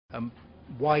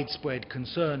Widespread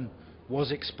concern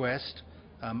was expressed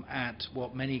at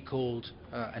what many called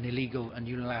an illegal and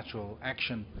unilateral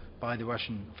action by the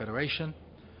Russian Federation.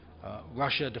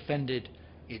 Russia defended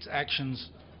its actions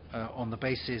on the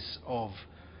basis of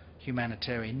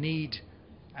humanitarian need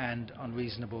and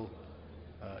unreasonable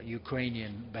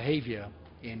Ukrainian behavior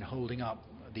in holding up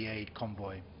the aid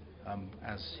convoy,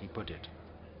 as he put it.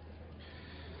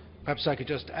 Perhaps I could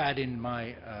just add in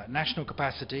my national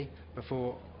capacity,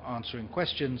 before answering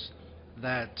questions,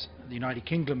 that the United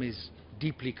Kingdom is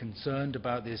deeply concerned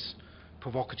about this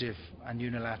provocative and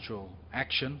unilateral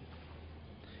action.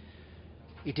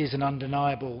 It is an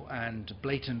undeniable and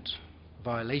blatant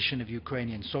violation of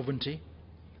Ukrainian sovereignty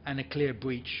and a clear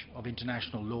breach of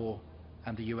international law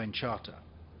and the UN Charter.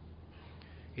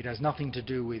 It has nothing to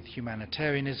do with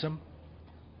humanitarianism.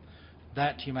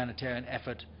 That humanitarian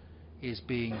effort is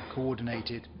being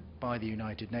coordinated by the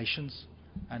United Nations,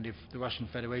 and if the Russian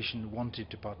Federation wanted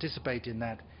to participate in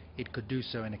that, it could do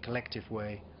so in a collective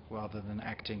way rather than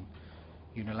acting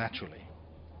unilaterally.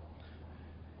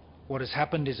 What has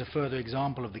happened is a further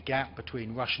example of the gap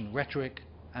between Russian rhetoric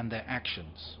and their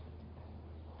actions.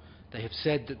 They have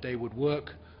said that they would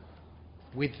work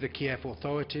with the Kiev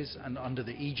authorities and under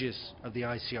the aegis of the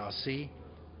ICRC,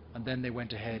 and then they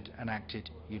went ahead and acted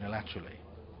unilaterally.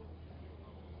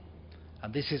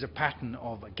 And this is a pattern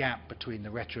of a gap between the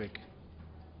rhetoric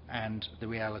and the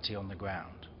reality on the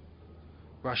ground.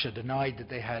 Russia denied that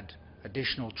they had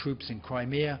additional troops in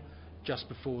Crimea just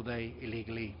before they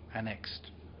illegally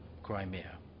annexed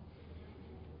Crimea.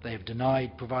 They have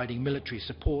denied providing military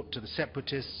support to the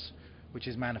separatists, which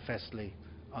is manifestly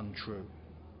untrue.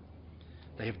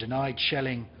 They have denied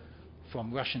shelling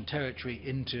from Russian territory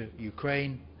into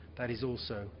Ukraine. That is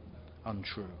also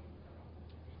untrue.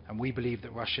 And we believe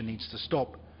that Russia needs to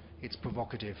stop its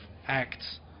provocative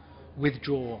acts,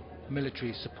 withdraw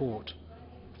military support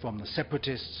from the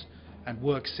separatists, and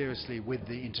work seriously with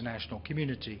the international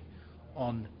community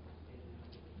on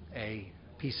a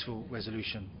peaceful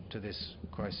resolution to this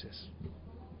crisis.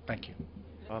 Thank you.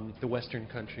 The Western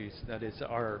countries, that is,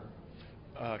 are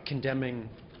condemning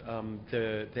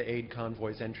the aid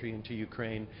convoy's entry into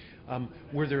Ukraine.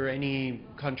 Were there any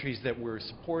countries that were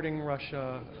supporting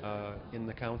Russia in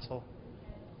the Council?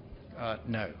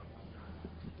 No.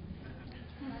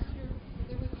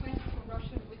 The request for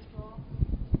Russia to withdraw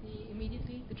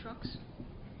immediately the trucks,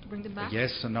 to bring them back?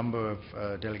 Yes, a number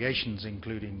of delegations,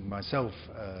 including myself,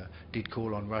 did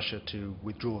call on Russia to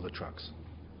withdraw the trucks.